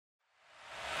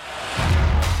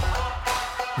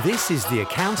This is the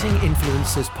Accounting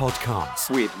Influencers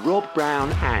Podcast with Rob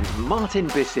Brown and Martin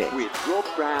Bissett.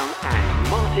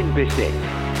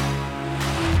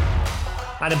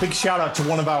 And a big shout out to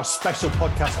one of our special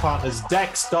podcast partners,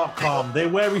 Dext.com. They're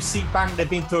where receipt bank. They've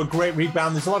been through a great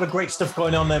rebound. There's a lot of great stuff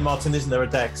going on there, Martin, isn't there,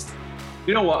 at Dext?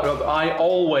 You know what, Rob? I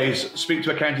always speak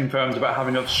to accounting firms about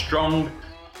having a strong,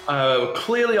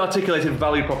 clearly articulated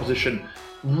value proposition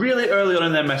really early on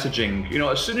in their messaging. You know,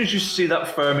 as soon as you see that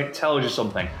firm, it tells you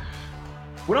something.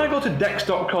 When I go to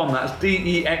Dext.com, that's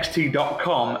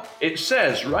Dext.com, it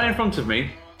says right in front of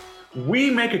me, we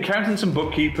make accountants and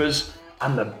bookkeepers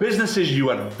and the businesses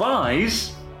you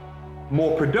advise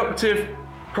more productive,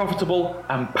 profitable,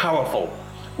 and powerful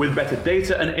with better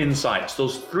data and insights.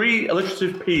 Those three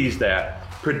alliterative P's there: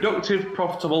 productive,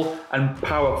 profitable, and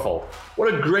powerful.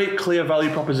 What a great, clear value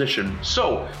proposition.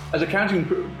 So, as accounting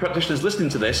practitioners listening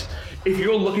to this, if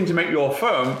you're looking to make your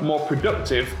firm more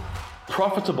productive,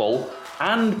 profitable,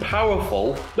 and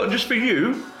powerful, not just for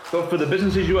you, but for the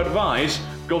businesses you advise,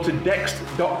 go to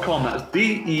Dext.com, that's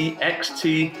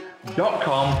Dext.com,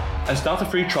 and start a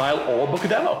free trial or book a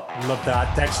demo. Love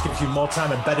that. Dext gives you more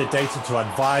time and better data to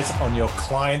advise on your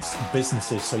clients'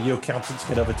 businesses. So you accountants,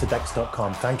 get over to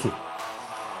Dext.com. Thank you.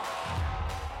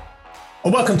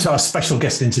 Well, welcome to our special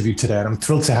guest interview today, and I'm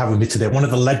thrilled to have with me today one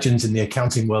of the legends in the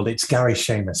accounting world. It's Gary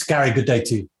Shamis. Gary, good day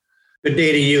to you. Good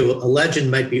day to you. A legend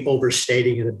might be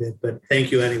overstating it a bit, but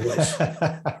thank you anyways.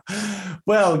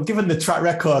 Well, given the track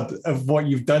record of what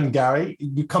you've done, Gary,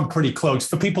 you come pretty close.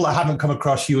 For people that haven't come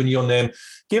across you and your name,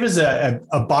 give us a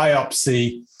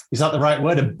biopsy. Is that the right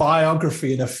word? A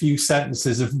biography in a few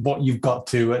sentences of what you've got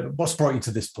to, and what's brought you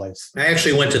to this place. I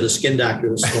actually went to the skin doctor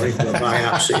this morning for a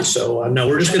biopsy. So no,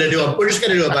 we're just going to do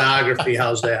a biography.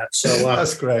 How's that? So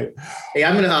that's great. Hey,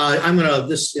 I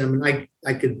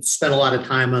could spend a lot of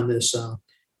time on this,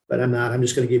 but I'm not. I'm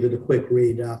just going to give you the quick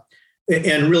read.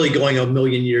 And really going a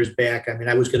million years back,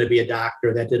 I was going to be a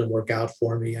doctor. That didn't work out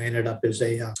for me. I ended up as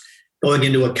going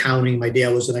into accounting. My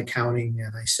dad was in accounting,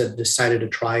 and I decided to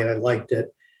try it. I liked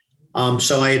it.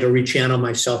 So I had to rechannel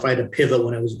myself. I had to pivot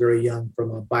when I was very young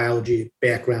from a biology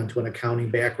background to an accounting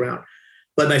background.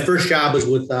 But my first job was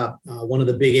with one of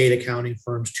the big 8 accounting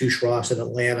firms, Touche Ross in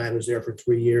Atlanta. I was there for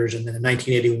 3 years. And then in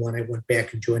 1981, I went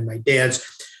back and joined my dad's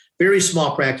very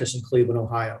small practice in Cleveland,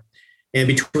 Ohio. And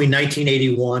between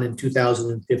 1981 and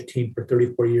 2015, for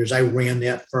 34 years, I ran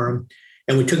that firm.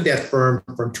 And we took that firm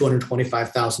from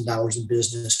 $225,000 in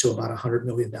business to about $100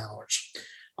 million.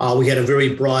 We had a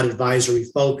very broad advisory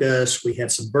focus. We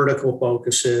had some vertical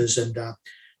focuses, and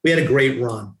we had a great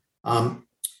run.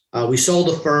 We sold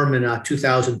the firm in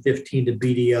 2015 to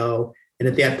BDO. And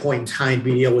at that point in time,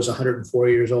 BDO was 104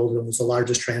 years old and was the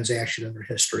largest transaction in their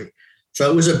history. So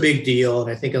it was a big deal.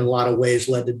 And I think in a lot of ways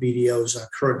led to BDO's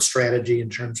current strategy in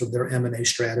terms of their M&A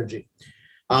strategy.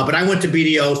 But I went to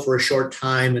BDO for a short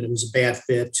time, and it was a bad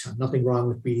fit. Nothing wrong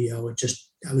with BDO.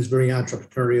 I was very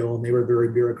entrepreneurial, and they were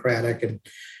very bureaucratic, and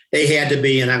they had to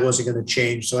be, and I wasn't going to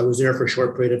change. So I was there for a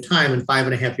short period of time, and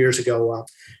 5.5 years ago,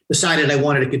 decided I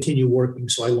wanted to continue working.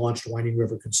 So I launched Winding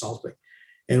River Consulting.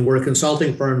 And we're a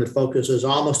consulting firm that focuses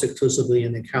almost exclusively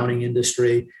in the accounting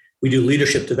industry. We do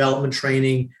leadership development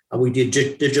training. We did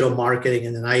digital marketing,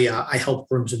 and then I help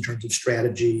firms in terms of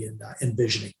strategy and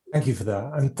visioning. Thank you for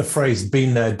that. And the phrase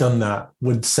 "been there, done that"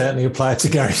 would certainly apply to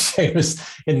Gary Shamis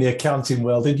in the accounting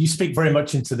world. And you speak very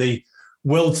much into the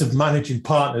worlds of managing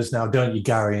partners now, don't you,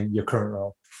 Gary, in your current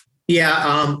role?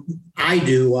 Yeah, I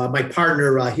do. My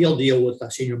partner, he'll deal with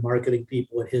senior marketing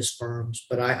people at his firms,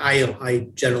 but I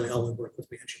generally only work with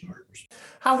managing partners.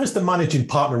 How has the managing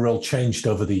partner role changed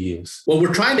over the years? Well,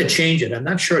 we're trying to change it. I'm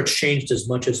not sure it's changed as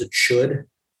much as it should,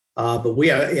 but we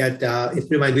are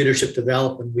through my leadership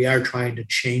development, we are trying to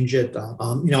change it.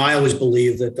 I always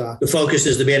believe that the focus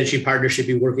is the managing partner should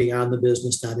be working on the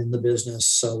business, not in the business.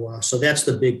 So that's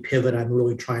the big pivot. I'm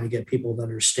really trying to get people to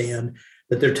understand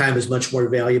that their time is much more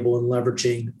valuable in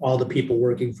leveraging all the people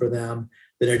working for them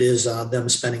than it is them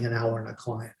spending an hour on a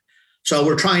client. So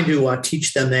we're trying to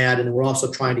teach them that, and we're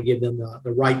also trying to give them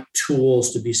the right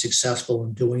tools to be successful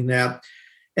in doing that.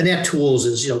 And that tools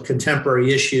is,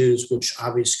 contemporary issues, which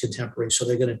obviously contemporary, so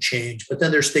they're going to change. But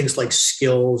then there's things like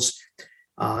skills.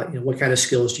 What kind of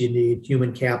skills do you need?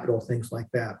 Human capital, things like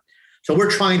that. So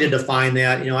we're trying to define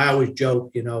that. I always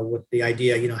joke, with the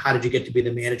idea, how did you get to be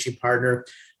the managing partner?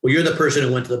 Well, you're the person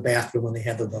who went to the bathroom when they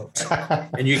had the vote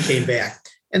and you came back.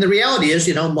 And the reality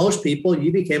is, most people, you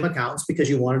became accountants because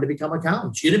you wanted to become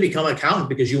accountants. You didn't become an accountant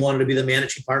because you wanted to be the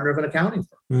managing partner of an accounting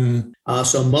firm.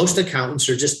 So most accountants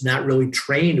are just not really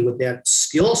trained with that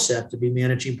skill set to be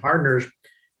managing partners.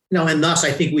 And thus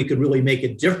I think we could really make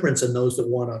a difference in those that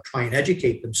want to try and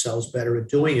educate themselves better at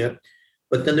doing it.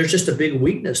 But then there's just a big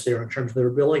weakness there in terms of their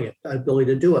ability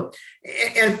to do it.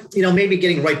 And maybe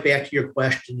getting right back to your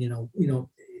question,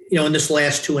 in this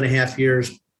last 2.5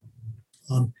 years,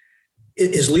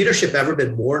 has leadership ever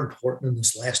been more important in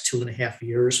this last 2.5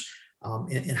 years?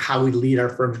 And how we lead our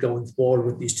firms going forward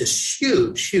with these just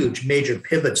huge major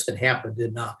pivots that happened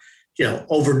in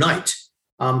overnight.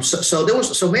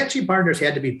 So managing partners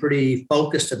had to be pretty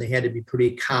focused and they had to be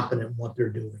pretty competent in what they're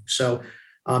doing. So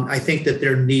I think that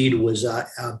their need was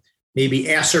maybe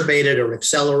acerbated or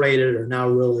accelerated, or now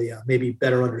really maybe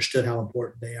better understood how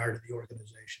important they are to the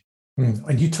organization.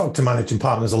 And you talk to managing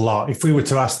partners a lot. If we were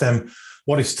to ask them,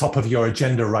 what is top of your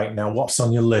agenda right now? What's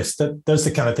on your list? Those are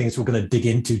the kind of things we're going to dig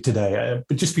into today.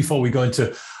 But just before we go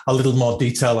into a little more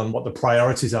detail on what the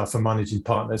priorities are for managing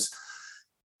partners,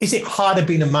 is it harder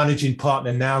being a managing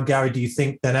partner now, Gary, do you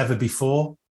think, than ever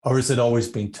before? Or has it always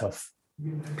been tough?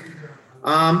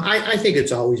 I think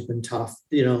it's always been tough.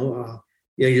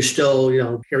 You're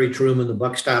still, Harry Truman, the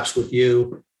buck stops with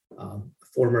you,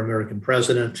 former American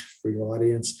president for your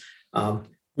audience.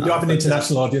 We do have an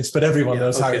international audience, but everyone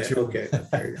knows Harry Truman. Okay.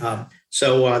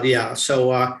 So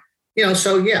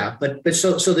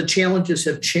the challenges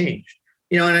have changed.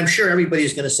 And I'm sure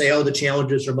everybody's going to say, oh, the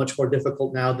challenges are much more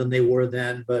difficult now than they were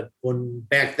then. But when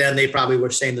back then, they probably were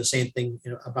saying the same thing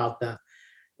about that.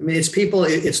 I mean,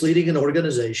 it's leading an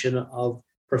organization of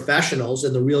professionals,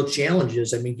 and the real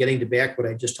challenges, getting to back what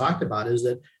I just talked about, is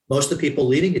that most of the people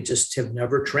leading it just have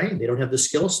never trained. They don't have the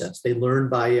skill sets. They learn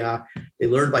by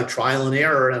trial and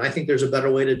error. And I think there's a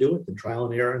better way to do it than trial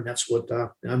and error. And that's what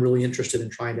I'm really interested in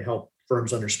trying to help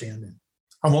firms understand that.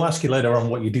 And we'll ask you later on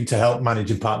what you do to help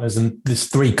managing partners. And there's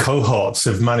 3 cohorts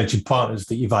of managing partners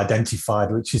that you've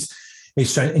identified, which is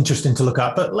interesting to look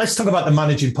at. But let's talk about the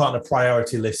managing partner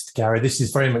priority list, Gary. This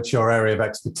is very much your area of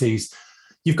expertise.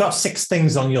 You've got 6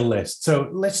 things on your list. So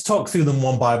let's talk through them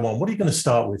one by one. What are you going to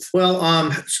start with?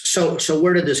 Well, so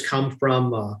where did this come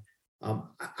from?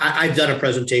 I've done a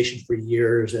presentation for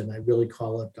years, and I really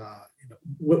call it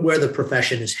where the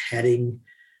profession is heading.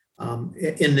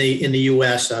 In the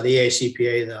U.S., the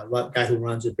AICPA, the guy who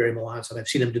runs it, Barry Melanson, I've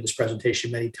seen him do this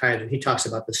presentation many times, and he talks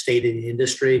about the state of the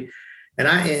industry. And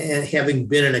having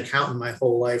been an accountant my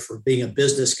whole life, or being a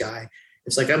business guy,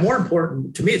 it's like it's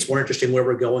more interesting where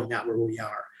we're going, not where we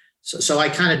are. So I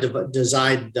kind of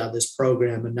designed this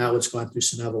program, and now it's gone through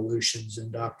some evolutions.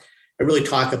 And I really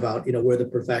talk about where the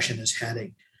profession is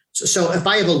heading. So if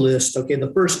I have a list, okay,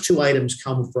 the first 2 items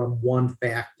come from one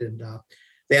fact, and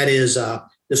that is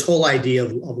this whole idea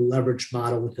of a leverage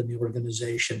model within the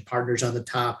organization, partners on the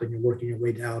top, and you're working your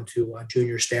way down to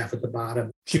junior staff at the bottom.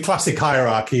 It's your classic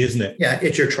hierarchy, isn't it? Yeah,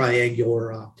 it's your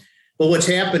triangular. But what's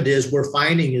happened is we're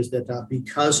finding is that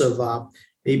because of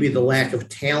maybe the lack of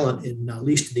talent, at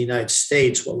least in the United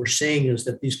States, what we're seeing is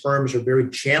that these firms are very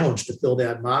challenged to fill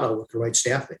that model with the right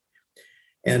staffing.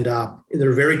 And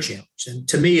they're very challenged. And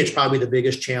to me, it's probably the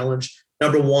biggest challenge.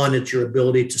 Number one, it's your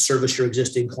ability to service your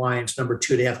existing clients. Number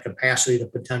 2, to have capacity to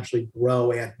potentially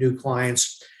grow, add new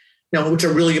clients, which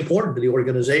are really important to the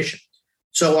organization.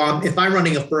 So if I'm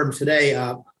running a firm today,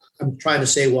 I'm trying to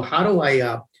say, well, how do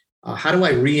I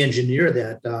re-engineer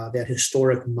that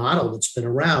historic model that's been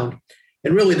around?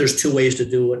 And really, there's 2 ways to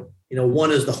do it. One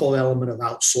is the whole element of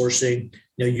outsourcing,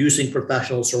 using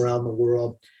professionals around the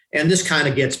world. And this kind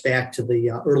of gets back to the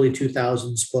early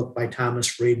 2000s book by Thomas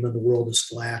Friedman, The World is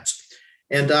Flat.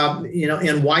 And,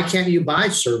 and why can't you buy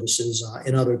services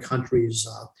in other countries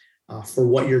for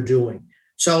what you're doing?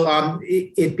 So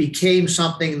it became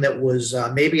something that was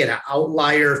maybe an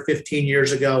outlier 15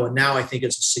 years ago. And now I think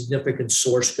it's a significant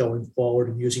source going forward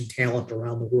and using talent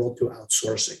around the world to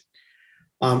outsourcing.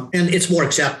 And it's more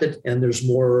accepted, and there's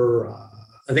more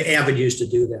of avenues to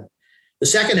do that. The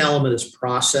second element is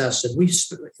process. And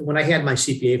when I had my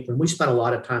CPA firm, we spent a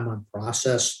lot of time on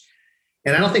process.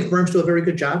 And I don't think firms do a very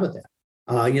good job of that.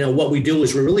 What we do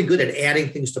is we're really good at adding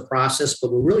things to process,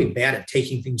 but we're really bad at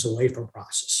taking things away from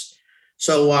process.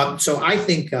 So I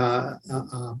think a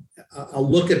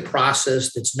look at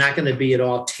process that's not going to be at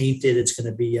all tainted. It's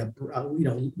going to be,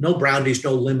 no boundaries,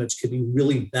 no limits, could be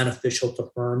really beneficial to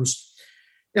firms.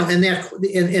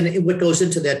 And what goes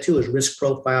into that too is risk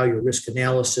profile, your risk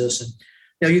analysis. And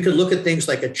you could look at things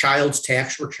like a child's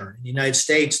tax return. In the United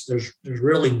States, there's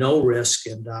really no risk.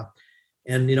 And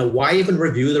why even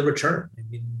review the return? I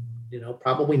mean,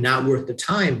 probably not worth the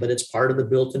time, but it's part of the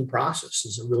built-in process.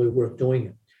 Is it really worth doing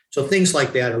it? So things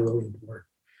like that are really important.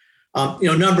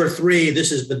 Number 3, this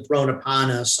has been thrown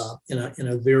upon us in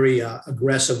a very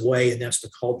aggressive way, and that's the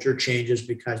culture changes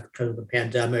because of the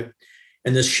pandemic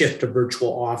and this shift to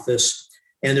virtual office.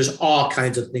 And there's all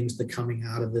kinds of things that coming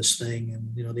out of this thing,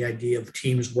 and the idea of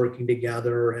teams working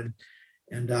together, and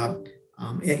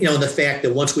the fact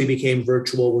that once we became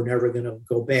virtual, we're never going to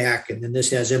go back. And then this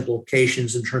has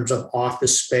implications in terms of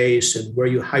office space and where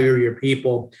you hire your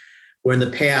people. Where in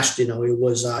the past, it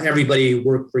was everybody who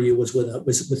worked for you was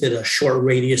within a short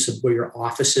radius of where your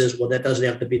office is. Well, that doesn't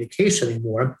have to be the case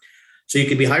anymore. So you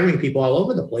could be hiring people all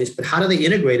over the place, but how do they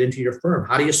integrate into your firm?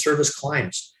 How do you service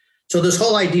clients? So this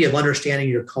whole idea of understanding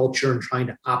your culture and trying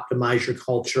to optimize your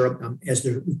culture as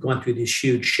we've gone through these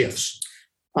huge shifts.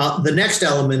 The next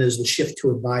element is the shift to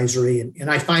advisory.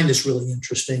 And I find this really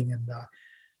interesting. And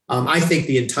I think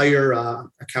the entire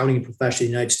accounting profession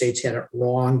in the United States had it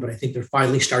wrong, but I think they're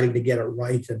finally starting to get it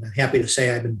right. And I'm happy to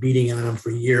say I've been beating on them for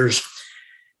years.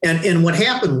 And what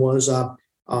happened was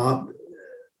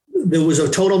there was a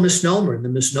total misnomer. And the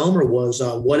misnomer was,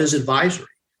 what is advisory?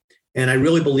 And I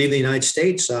really believe in the United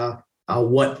States,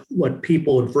 what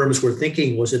people and firms were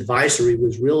thinking was advisory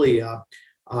was really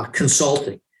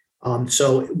consulting.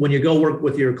 So when you go work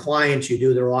with your clients, you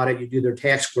do their audit, you do their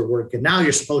tax work, and now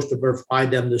you're supposed to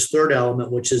provide them this third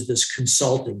element, which is this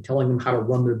consulting, telling them how to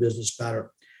run their business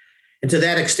better. And to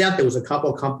that extent, there was a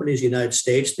couple of companies in the United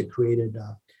States that created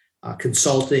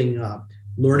consulting,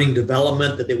 learning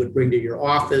development that they would bring to your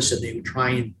office, and they would try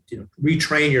and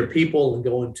retrain your people and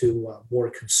go into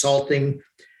more consulting.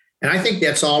 And I think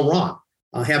that's all wrong.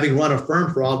 Having run a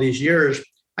firm for all these years,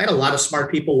 I had a lot of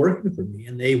smart people working for me,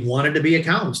 and they wanted to be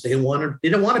accountants. They didn't want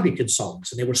to be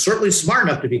consultants, and they were certainly smart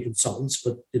enough to be consultants,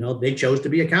 but they chose to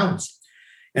be accountants.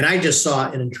 And I just saw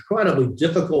an incredibly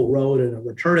difficult road and a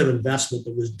return of investment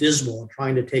that was dismal in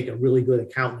trying to take a really good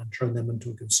accountant and turn them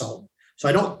into a consultant. So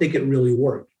I don't think it really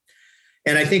worked.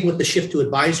 And I think what the shift to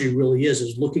advisory really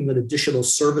is looking at additional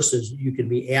services you can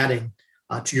be adding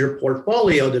to your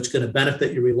portfolio that's going to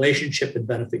benefit your relationship and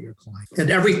benefit your client.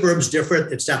 And every firm's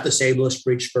different. It's not the same list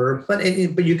for each firm, but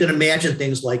you can imagine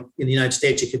things like in the United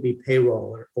States, it could be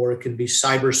payroll, or it can be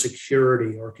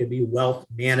cybersecurity, or it could be wealth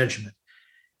management.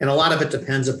 And a lot of it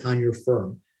depends upon your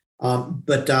firm.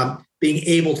 But being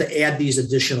able to add these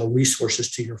additional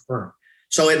resources to your firm.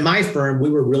 So at my firm, we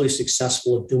were really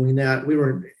successful at doing that.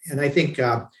 And I think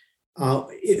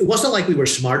it wasn't like we were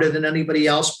smarter than anybody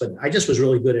else, but I just was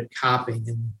really good at copying.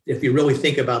 And if you really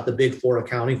think about the big four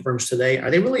accounting firms today,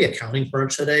 are they really accounting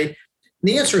firms today? And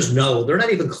the answer is no. They're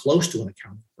not even close to an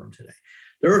accounting firm today.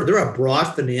 They're a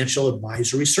broad financial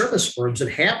advisory service firms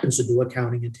that happens to do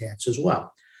accounting and tax as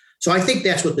well. So I think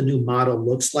that's what the new model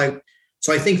looks like.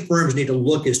 So I think firms need to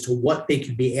look as to what they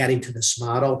can be adding to this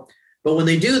model. But when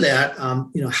they do that,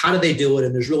 how do they do it?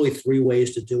 And there's really three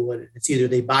ways to do it. It's either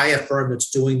they buy a firm that's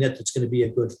doing it, that's going to be a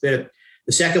good fit.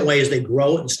 The second way is they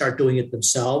grow it and start doing it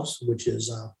themselves, which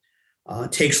is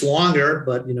takes longer,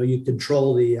 but you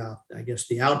control the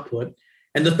output.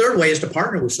 And the third way is to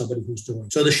partner with somebody who's doing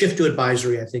it. So the shift to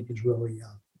advisory, I think, is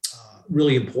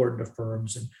really important to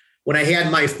firms. And when I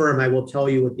had my firm, I will tell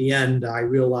you at the end, I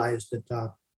realized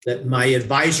that my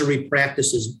advisory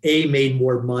practices, A, made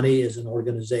more money as an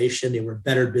organization. They were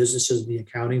better businesses than the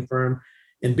accounting firm.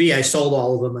 And B, I sold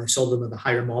all of them. I sold them at a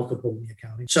higher multiple than the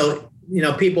accounting. So,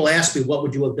 people ask me, what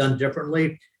would you have done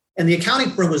differently? And the accounting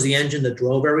firm was the engine that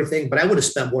drove everything, but I would have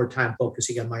spent more time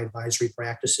focusing on my advisory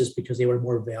practices because they were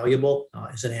more valuable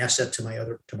as an asset to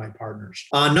my partners.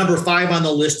 Number 5 on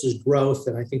the list is growth.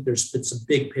 And I think there's been some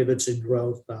big pivots in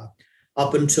growth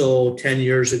up until 10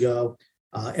 years ago.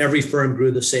 Every firm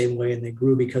grew the same way, and they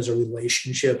grew because of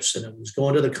relationships. And it was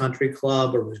going to the country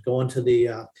club, or it was going to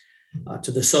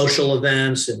the social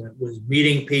events, and it was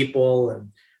meeting people.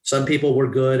 And some people were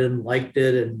good and liked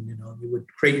it, and you would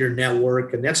create your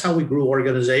network, and that's how we grew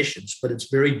organizations. But it's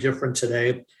very different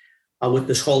today with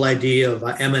this whole idea of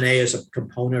M&A as a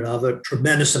component of it.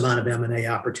 Tremendous amount of M&A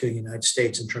opportunity in the United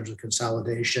States in terms of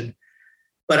consolidation.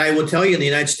 But I will tell you, in the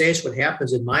United States, what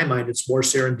happens in my mind, it's more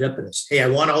serendipitous. Hey, I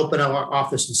want to open an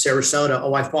office in Sarasota.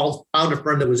 Oh, I found a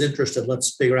firm that was interested.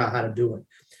 Let's figure out how to do it.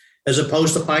 As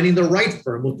opposed to finding the right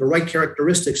firm with the right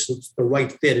characteristics, it's the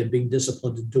right fit, and being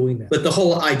disciplined in doing that. But the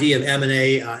whole idea of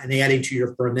M&A and adding to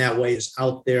your firm that way is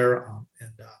out there,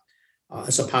 and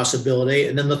it's a possibility.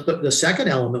 And then the second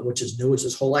element, which is new, is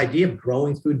this whole idea of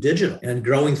growing through digital and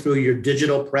growing through your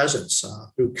digital presence,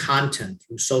 through content,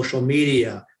 through social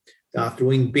media,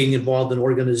 through being involved in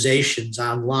organizations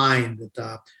online,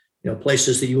 that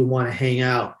places that you would want to hang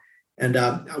out. And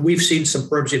we've seen some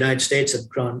firms in the United States have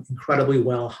gone incredibly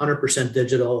well, 100%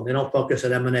 digital, and they don't focus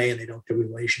on M&A, and they don't do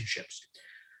relationships.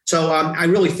 So I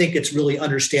really think it's really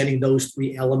understanding those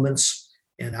three elements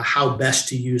and how best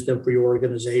to use them for your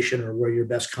organization, or where your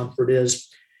best comfort is.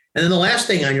 And then the last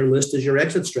thing on your list is your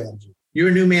exit strategy. you're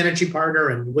a new managing partner,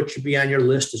 and what should be on your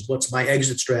list is what's my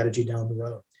exit strategy down the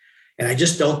road. And I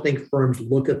just don't think firms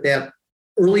look at that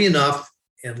early enough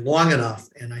and long enough.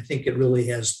 And I think it really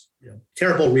has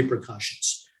terrible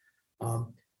repercussions.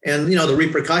 And the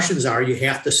repercussions are you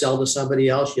have to sell to somebody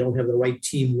else. You don't have the right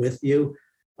team with you.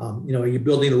 Are you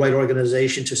building the right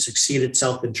organization to succeed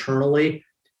itself internally?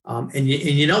 And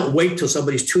you don't wait till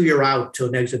somebody's 2 years out to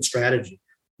an exit strategy.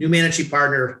 New managing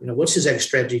partner, what's his exit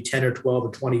strategy 10 or 12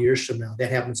 or 20 years from now? That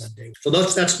happens on day one. So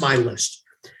that's my list.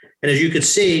 And as you can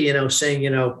see, saying,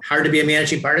 hard to be a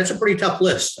managing partner, that's a pretty tough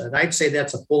list. And I'd say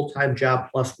that's a full-time job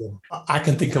plus one. I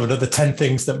can think of another 10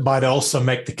 things that might also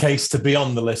make the case to be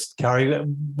on the list, Gary.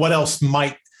 What else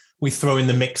might we throw in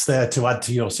the mix there to add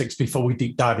to your 6 before we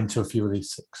deep dive into a few of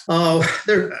these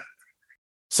 6?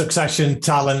 Succession,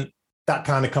 talent, that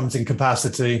kind of comes in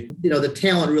capacity. The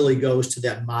talent really goes to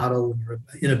that model and your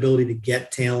inability to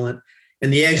get talent.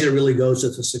 And the exit really goes to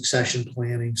the succession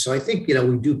planning. So I think,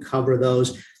 we do cover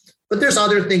those. But there's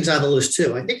other things on the list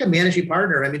too. I think a managing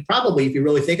partner, probably if you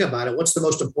really think about it, what's the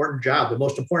most important job? The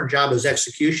most important job is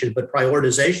execution, but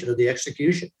prioritization of the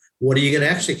execution. What are you going to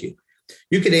execute?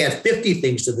 You could add 50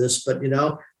 things to this, but,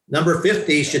 number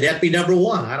 50, should that be number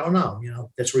 1? I don't know.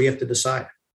 That's where you have to decide.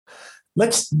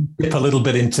 Let's dip a little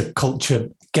bit into culture.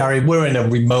 Gary, we're in a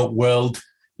remote world.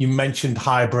 You mentioned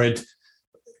hybrid.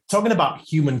 Talking about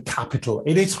human capital,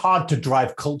 it is hard to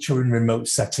drive culture in remote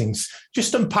settings.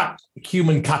 Just unpack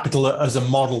human capital as a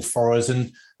model for us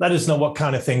and let us know what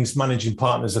kind of things managing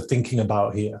partners are thinking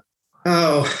about here.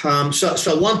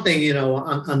 So one thing,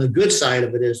 on the good side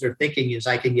of it is they're thinking is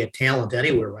I can get talent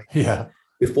anywhere right now. Yeah.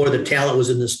 Before the talent was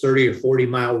in this 30 or 40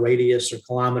 mile radius or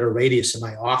kilometer radius in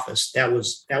my office, that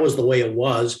was the way it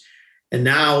was. And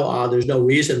now there's no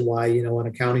reason why, an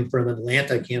accounting firm in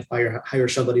Atlanta can't hire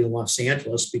somebody in Los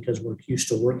Angeles because we're used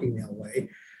to working that way.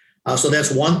 So that's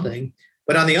one thing.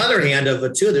 But on the other hand of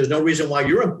it too, there's no reason why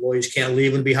your employees can't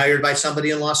leave and be hired by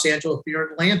somebody in Los Angeles if you're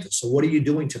in Atlanta. So what are you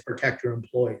doing to protect your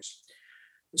employees?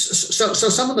 So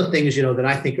some of the things, that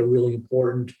I think are really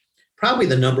important, probably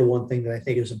the number one thing that I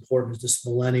think is important is this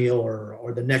millennial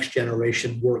or the next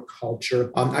generation work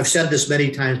culture. I've said this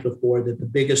many times before that the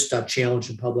biggest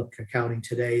challenge in public accounting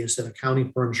today is that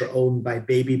accounting firms are owned by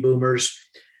baby boomers.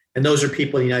 And those are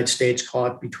people in the United States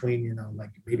caught between, like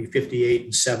maybe 58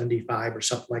 and 75 or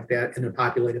something like that. And they're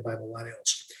populated by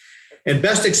millennials. And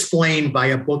best explained by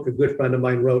a book a good friend of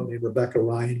mine wrote named Rebecca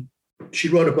Ryan. She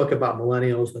wrote a book about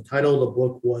millennials. The title of the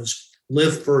book was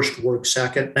Live First, Work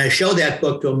Second. And I showed that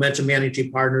book to a bunch of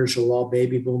managing partners who are all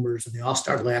baby boomers, and they all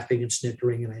start laughing and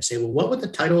snickering. And I say, well, what would the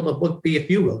title of the book be if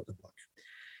you wrote the book?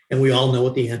 And we all know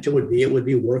what the answer would be. It would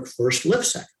be Work First, Live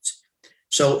Second.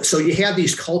 So you have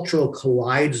these cultural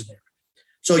collides there.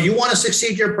 So you want to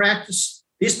succeed your practice?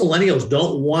 These millennials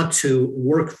don't want to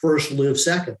work first, live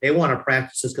second. They want a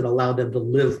practice that's going to allow them to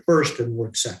live first and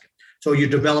work second. So you're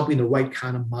developing the right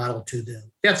kind of model to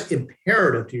them. That's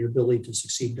imperative to your ability to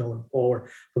succeed going forward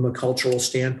from a cultural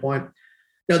standpoint.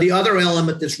 Now, the other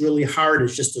element that's really hard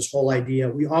is just this whole idea.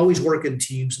 We always work in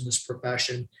teams in this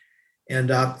profession,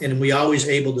 and we always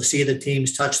able to see the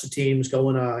teams, touch the teams, go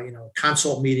in a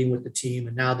consult meeting with the team,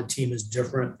 and now the team is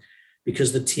different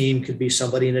because the team could be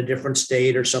somebody in a different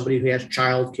state or somebody who has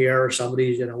childcare or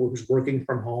somebody who's working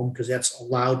from home because that's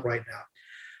allowed right now.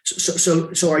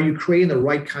 So are you creating the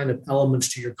right kind of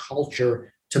elements to your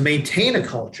culture to maintain a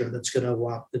culture that's going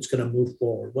to move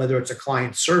forward, whether it's a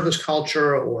client service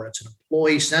culture or it's an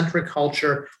employee-centric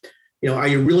culture? Are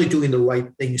you really doing the right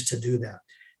things to do that?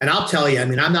 And I'll tell you,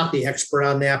 I'm not the expert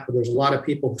on that, but there's a lot of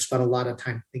people who spend a lot of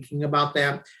time thinking about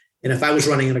that. And if I was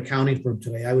running an accounting firm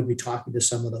today, I would be talking to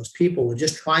some of those people and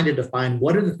just trying to define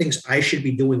what are the things I should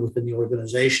be doing within the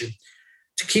organization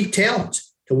to keep talent,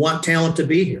 to want talent to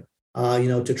be here.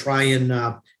 To try and,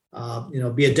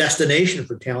 be a destination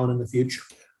for talent in the future.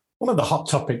 One of the hot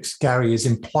topics, Gary, is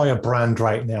employer brand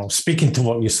right now. Speaking to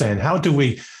what you're saying, how do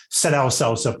we set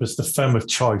ourselves up as the firm of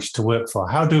choice to work for?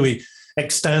 How do we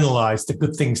externalize the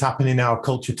good things happening in our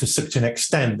culture to such an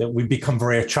extent that we become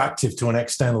very attractive to an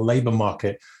external labor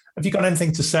market? Have you got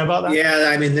anything to say about that?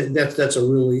 Yeah,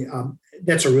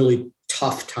 that's a really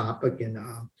tough topic.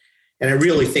 And I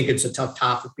really think it's a tough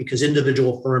topic because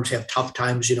individual firms have tough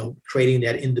times, creating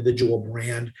that individual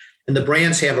brand, and the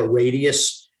brands have a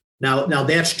radius. Now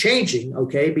that's changing,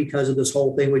 okay, because of this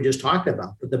whole thing we just talked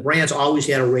about. But the brands always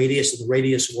had a radius, and the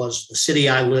radius was the city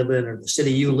I live in or the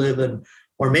city you live in,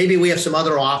 or maybe we have some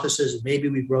other offices and maybe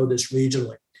we grow this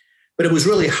regionally. But it was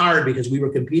really hard because we were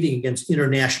competing against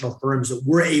international firms that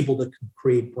were able to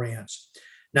create brands.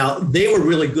 Now, they were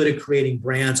really good at creating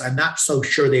brands. I'm not so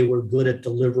sure they were good at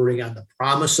delivering on the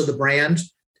promise of the brand.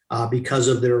 because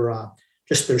of their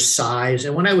just their size.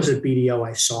 And when I was at BDO,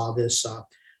 I saw this.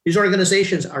 These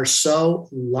organizations are so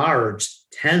large,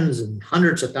 tens and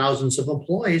hundreds of thousands of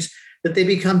employees, that they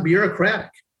become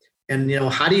bureaucratic. And,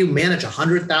 how do you manage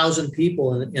 100,000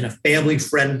 people in a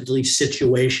family-friendly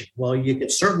situation? Well, you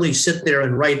could certainly sit there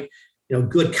and write,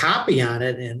 good copy on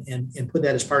it and put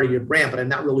that as part of your brand, but I'm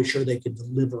not really sure they could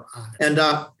deliver on it.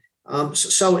 And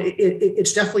so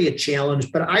it's definitely a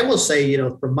challenge. But I will say,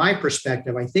 from my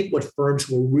perspective, I think what firms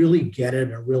will really get it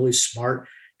and are really smart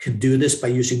can do this by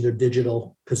using their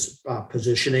digital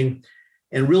positioning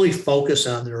and really focus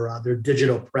on their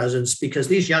digital presence, because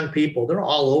these young people, they're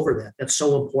all over that. That's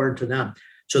so important to them.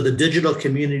 So the digital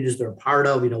communities they're part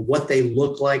of, what they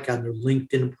look like on their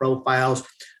LinkedIn profiles,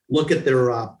 look at their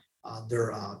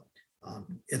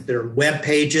web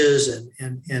pages,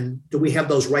 and do we have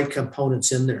those right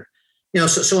components in there?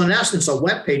 So in essence, a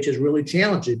web page is really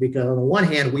challenging, because on the one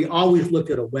hand, we always look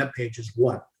at a web page as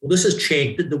what? Well, this has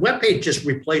changed. The web page just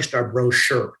replaced our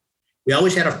brochure. We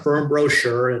always had a firm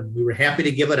brochure, and we were happy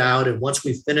to give it out. And once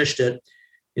we finished it,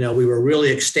 we were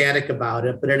really ecstatic about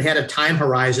it, but it had a time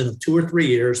horizon of 2 or 3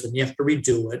 years. Then you have to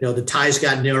redo it. The ties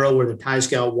got narrow, or the ties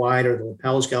got wide, or the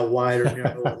lapels got wide, or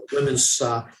the women's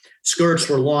skirts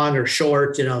were long or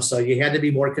short, so you had to be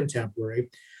more contemporary.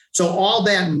 So all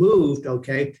that moved,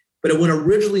 okay. But when it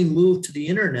originally moved to the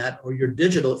internet or your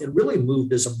digital, it really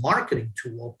moved as a marketing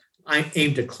tool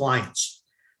aimed at clients.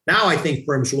 Now I think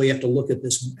firms really have to look at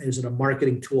this as a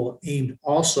marketing tool aimed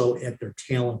also at their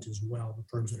talent as well, the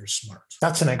firms that are smart.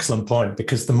 That's an excellent point,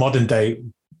 because the modern day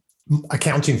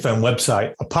accounting firm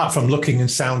website, apart from looking and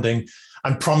sounding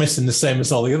and promising the same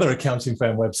as all the other accounting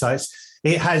firm websites,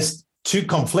 it has two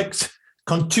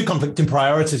conflicting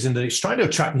priorities in that it's trying to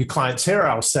attract new clients. Here are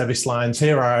our service lines,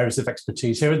 here are our areas of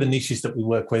expertise, here are the niches that we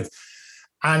work with.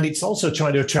 And it's also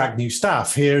trying to attract new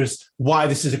staff. Here's why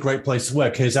this is a great place to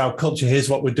work. Here's our culture. Here's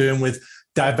what we're doing with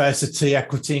diversity,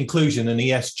 equity, inclusion, and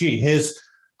ESG. Here's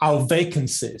our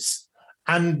vacancies.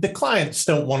 And the clients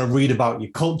don't want to read about your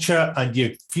culture, and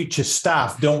your future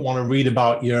staff don't want to read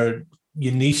about your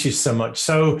niches so much.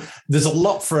 So there's a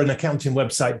lot for an accounting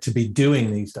website to be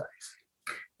doing these days.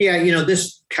 Yeah,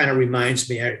 this kind of reminds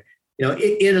me,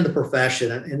 in the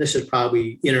profession, and this is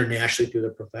probably internationally through the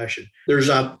profession, there's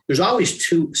always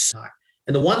two sides.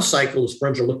 And the one cycle is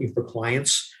firms are looking for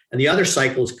clients, and the other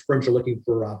cycle is firms are looking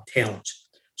for talent.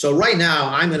 So right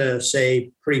now, I'm going to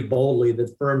say pretty boldly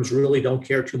that firms really don't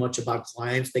care too much about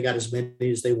clients. They got as many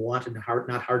as they want, and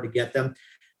not hard to get them,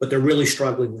 but they're really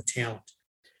struggling with talent.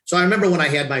 So I remember when I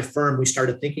had my firm, we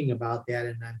started thinking about that,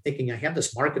 and I'm thinking I have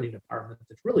this marketing department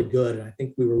that's really good, and I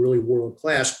think we were really world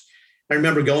class. I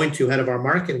remember going to head of our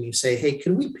marketing and say, hey,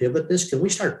 can we pivot this? Can we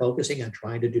start focusing on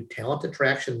trying to do talent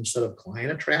attraction instead of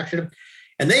client attraction?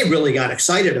 And they really got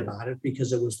excited about it,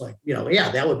 because it was like, yeah,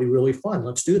 that would be really fun.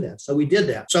 Let's do that. So we did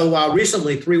that. So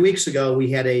recently, 3 weeks ago, we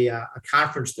had a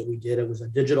conference that we did. It was a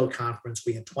digital conference.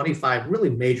 We had 25 really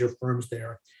major firms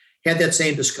there, had that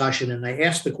same discussion. And I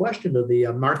asked the question to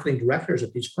the marketing directors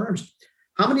at these firms,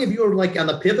 how many of you are like on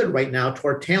the pivot right now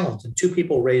toward talent? And 2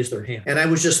 people raised their hand. And I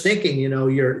was just thinking,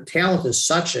 your talent is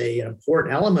such an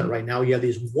important element right now. You have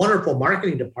these wonderful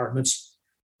marketing departments.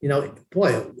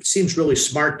 Boy, it seems really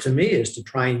smart to me is to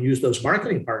try and use those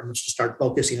marketing departments to start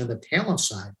focusing on the talent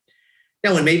side.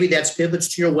 Now, and maybe that's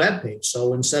pivots to your web page.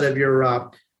 So instead of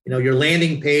your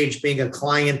landing page being a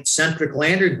client-centric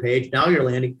landing page, now your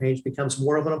landing page becomes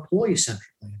more of an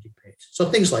employee-centric landing page. So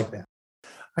things like that.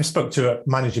 I spoke to a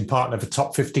managing partner of a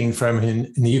top 15 firm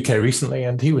in the UK recently,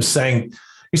 and he was saying,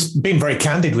 he's been very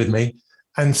candid with me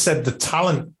and said the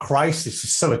talent crisis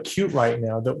is so acute right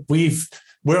now that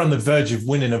we're on the verge of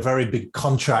winning a very big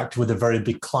contract with a very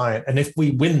big client. And if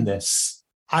we win this,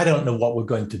 I don't know what we're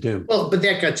going to do. Well, but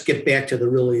that got to get back to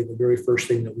the very first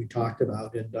thing that we talked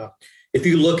about. And if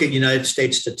you look at United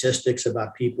States statistics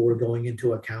about people who are going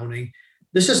into accounting,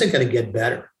 this isn't going to get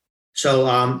better. So,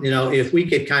 if we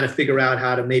could kind of figure out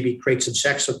how to maybe create some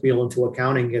sex appeal into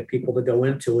accounting, get people to go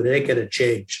into it, it ain't going to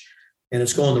change. And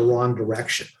it's going the wrong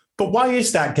direction. But why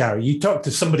is that, Gary? You talk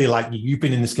to somebody like you, you've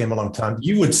been in this game a long time.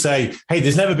 You would say, hey,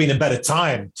 there's never been a better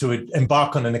time to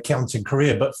embark on an accounting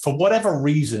career. But for whatever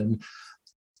reason,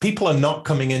 people are not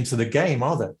coming into the game,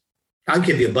 are they? I'll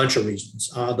give you a bunch of reasons.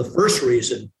 The first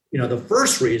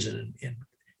reason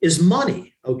is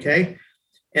money. Okay.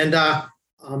 And,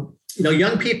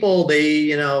 young people,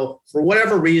 they, for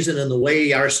whatever reason, and the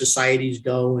way our societies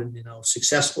go, and,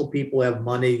 successful people have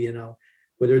money,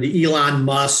 whether the Elon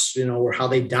Musk, or how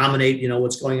they dominate,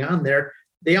 what's going on there,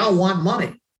 they all want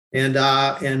money. And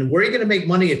where are you going to make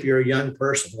money if you're a young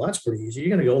person? Well, that's pretty easy. You're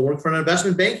going to go work for an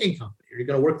investment banking company, or you're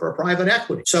going to work for a private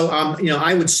equity. So,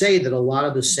 I would say that a lot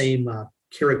of the same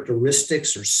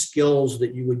characteristics or skills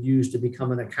that you would use to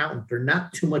become an accountant are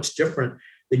not too much different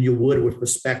than you would with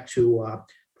respect to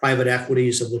private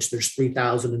equities, of which there's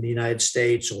 3,000 in the United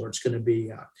States, or it's going to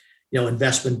be,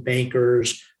 investment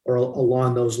bankers or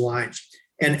along those lines.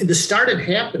 And this started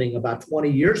happening about 20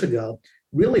 years ago,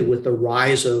 really with the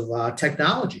rise of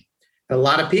technology. A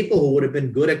lot of people who would have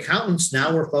been good accountants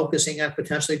now were focusing on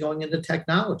potentially going into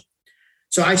technology.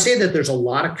 So I say that there's a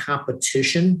lot of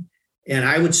competition, and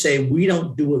I would say we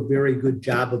don't do a very good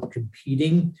job of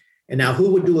competing. And now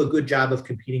who would do a good job of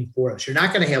competing for us? You're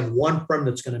not going to have one firm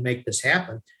that's going to make this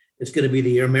happen. It's going to be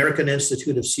the American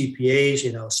Institute of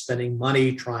CPAs, spending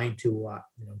money trying to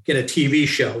get a TV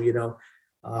show, it's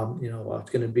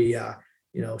going to be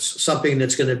something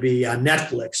that's going to be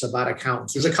Netflix about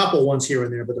accountants. There's a couple ones here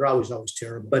and there, but they're always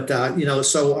terrible. But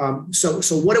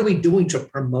so what are we doing to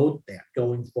promote that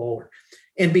going forward?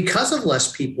 And because of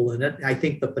less people in it, I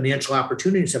think the financial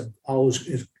opportunities have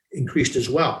always increased as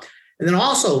well. And then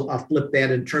also flip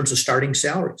that in terms of starting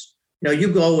salaries.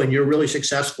 You go and you're really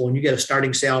successful and you get a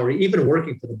starting salary, even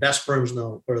working for the best firms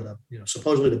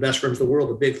supposedly the best firms in the world,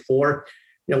 the big four.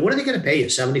 What are they going to pay you?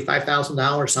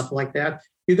 $75,000, something like that.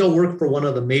 You go work for one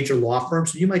of the major law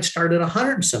firms, and you might start at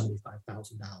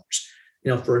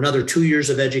 $175,000, for another 2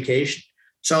 years of education.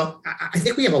 So I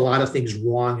think we have a lot of things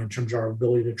wrong in terms of our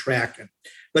ability to track it.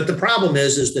 But the problem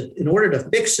is that in order to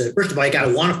fix it, first of all, you got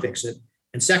to want to fix it.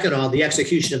 And second of all, the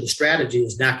execution of the strategy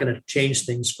is not going to change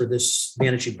things for this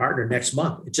managing partner next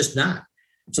month. It's just not.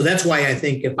 So that's why I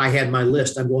think if I had my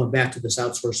list, I'm going back to this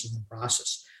outsourcing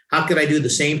process. How could I do the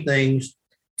same things,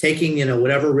 taking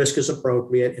whatever risk is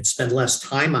appropriate, and spend less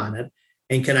time on it?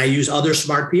 And can I use other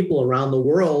smart people around the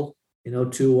world,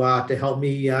 to help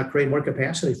me create more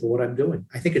capacity for what I'm doing?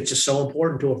 I think it's just so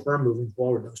important to a firm moving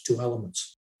forward, those two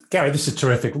elements. Gary, this is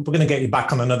terrific. We're going to get you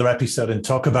back on another episode and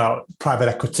talk about private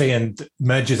equity and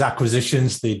mergers,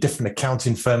 acquisitions, the different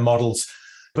accounting firm models.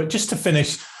 But just to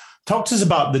finish, talk to us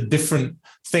about the different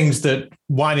things that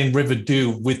Winding River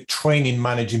do with training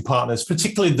managing partners,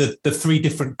 particularly the three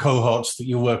different cohorts that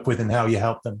you work with and how you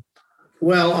help them.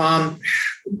 Well,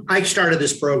 I started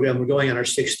this program. We're going on our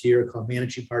 6th year, called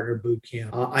Managing Partner Boot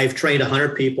Camp. I've trained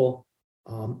 100 people.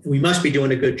 We must be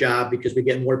doing a good job because we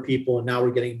get more people, and now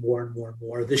we're getting more and more and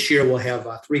more. This year, we'll have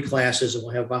 3 classes, and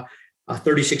we'll have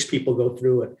 36 people go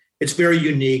through it. It's very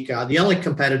unique. The only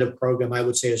competitive program I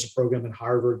would say is a program at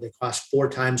Harvard that costs 4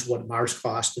 times what Mars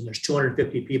cost, and there's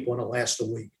 250 people, and it lasts a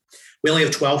week. We only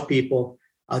have 12 people.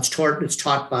 It's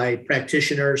taught by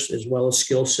practitioners as well as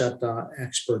skill set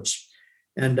experts.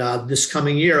 And this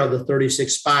coming year, of the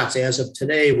 36 spots, as of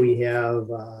today, we have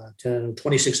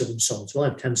 26 of them sold. So we'll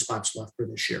have 10 spots left for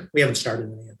this year. We haven't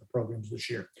started any of the programs this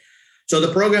year. So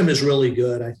the program is really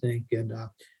good, I think. And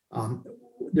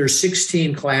there's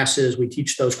 16 classes. We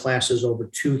teach those classes over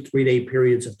 2 3-day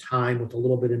periods of time with a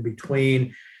little bit in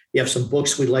between. You have some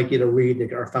books we'd like you to read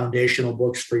that are foundational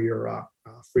books for your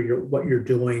what you're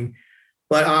doing.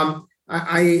 But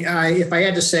if I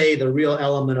had to say the real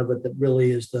element of it that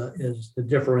really is the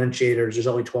differentiators, there's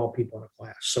only 12 people in a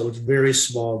class. So it's very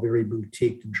small, very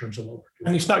boutique in terms of what we're doing.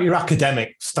 And it's not your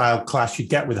academic style class you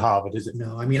get with Harvard, is it?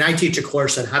 No, I teach a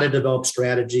course on how to develop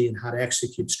strategy and how to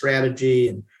execute strategy.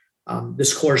 And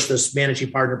this course, this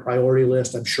Managing Partner Priority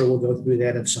List, I'm sure we'll go through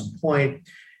that at some point.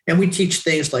 And we teach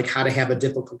things like how to have a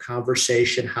difficult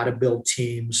conversation, how to build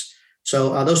teams.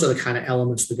 So those are the kind of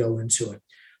elements that go into it.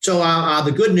 So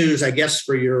the good news, I guess,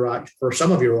 for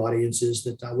some of your audience is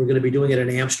that we're going to be doing it in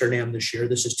Amsterdam this year.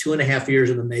 This is 2.5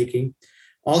 years in the making,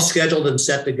 all scheduled and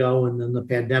set to go. And then the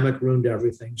pandemic ruined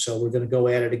everything. So we're going to go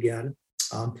at it again.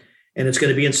 And it's going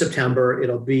to be in September.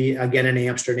 It'll be, again, in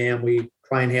Amsterdam. We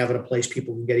try and have it a place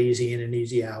people can get easy in and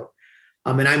easy out.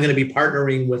 And I'm going to be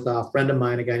partnering with a friend of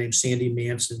mine, a guy named Sandy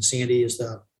Manson. Sandy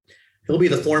he'll be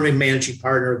the former managing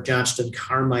partner of Johnston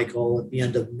Carmichael at the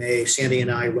end of May. Sandy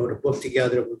and I wrote a book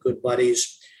together. We're good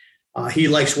buddies. He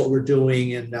likes what we're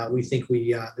doing, and we think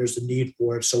there's a need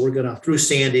for it. So we're going to, through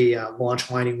Sandy,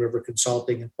 launch Winding River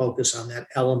Consulting and focus on that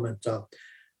element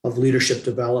of leadership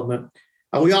development.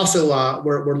 We also,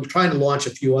 we're trying to launch a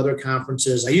few other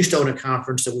conferences. I used to own a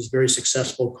conference that was very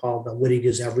successful called Winning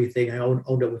is Everything. I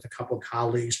owned it with a couple of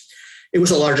colleagues. It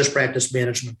was the largest practice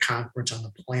management conference on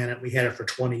the planet. We had it for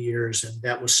 20 years, and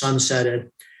that was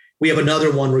sunsetted. We have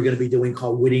another one we're going to be doing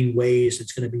called Winning Ways.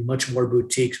 It's going to be much more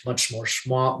boutique, much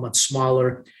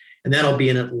smaller. And that'll be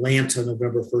in Atlanta,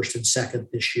 November 1st and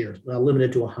 2nd this year,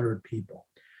 limited to 100 people.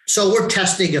 So we're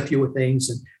testing a few things.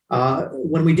 And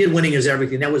when we did Winning is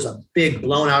Everything, that was a big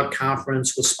blown out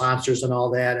conference with sponsors and all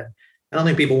that. And I don't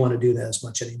think people want to do that as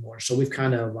much anymore. So we've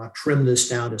kind of trimmed this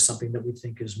down to something that we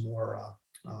think is more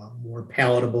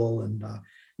palatable and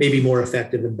maybe more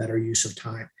effective and better use of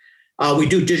time. We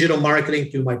do digital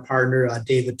marketing through my partner,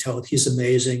 David Toth. He's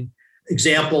amazing.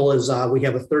 Example is we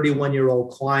have a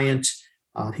 31-year-old client.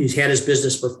 He's had his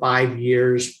business for 5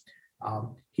 years.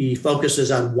 He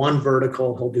focuses on one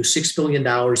vertical. He'll do $6 billion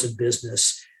in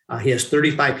business. He has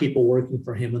 35 people working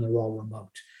for him, and they're all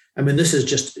remote. I mean, this is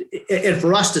just, and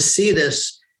for us to see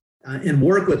this and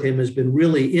work with him has been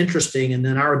really interesting. And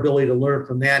then our ability to learn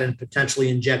from that and potentially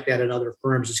inject that in other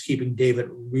firms is keeping David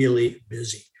really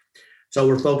busy. So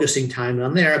we're focusing time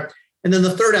on there. And then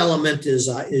the third element is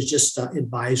just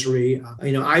advisory.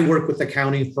 I work with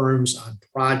accounting firms on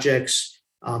projects.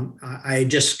 I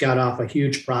just got off a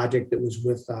huge project that was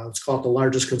with, it's called the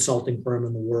largest consulting firm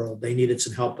in the world. They needed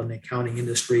some help in the accounting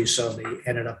industry, so they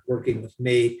ended up working with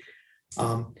me.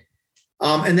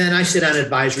 And then I sit on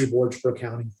advisory boards for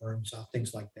accounting firms,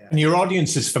 things like that. And your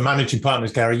audience is for managing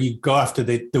partners, Gary. You go after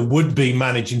the would-be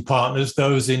managing partners,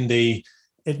 those in the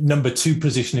number 2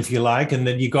 position, if you like, and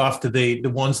then you go after the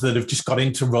ones that have just got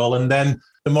into role, and then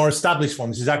the more established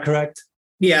ones. Is that correct?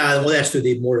 Yeah, well, that's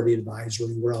through more of the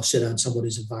advisory, where I'll sit on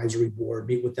somebody's advisory board,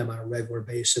 meet with them on a regular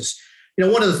basis.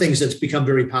 One of the things that's become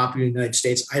very popular in the United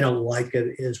States, I don't like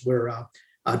it, is where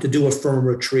to do a firm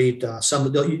retreat. Some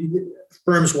of the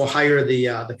firms will hire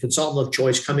the consultant of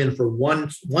choice, come in for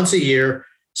once a year,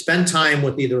 spend time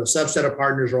with either a subset of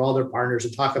partners or all their partners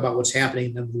and talk about what's happening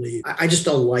and then leave. I just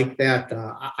don't like that.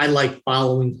 I like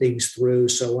following things through.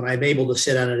 So when I'm able to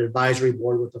sit on an advisory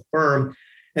board with the firm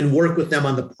and work with them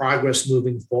on the progress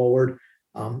moving forward,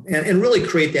 and really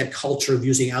create that culture of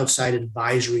using outside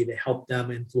advisory to help them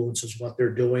influence what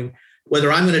they're doing.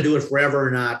 Whether I'm going to do it forever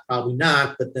or not, probably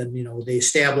not, but then, they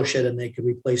establish it and they can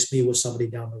replace me with somebody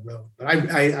down the road. But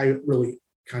I really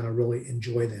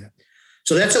enjoy that.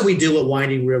 So that's what we do at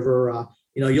Winding River.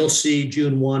 You'll see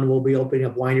June 1, we'll be opening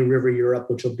up Winding River Europe,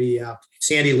 which will be,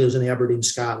 Sandy lives in Aberdeen,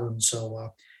 Scotland.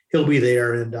 So he'll be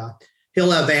there and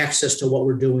he'll have access to what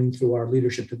we're doing through our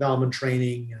leadership development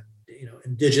training and,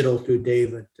 and digital through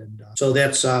David. And so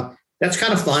that's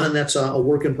kind of fun, and that's a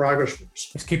work in progress for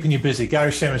us. It's keeping you busy. Gary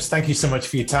Shamis, thank you so much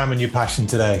for your time and your passion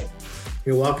today.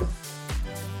 You're welcome.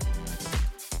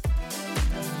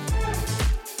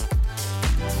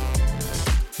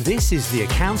 This is the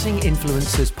Accounting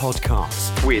Influencers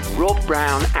Podcast with Rob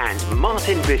Brown and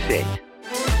Martin Bissett.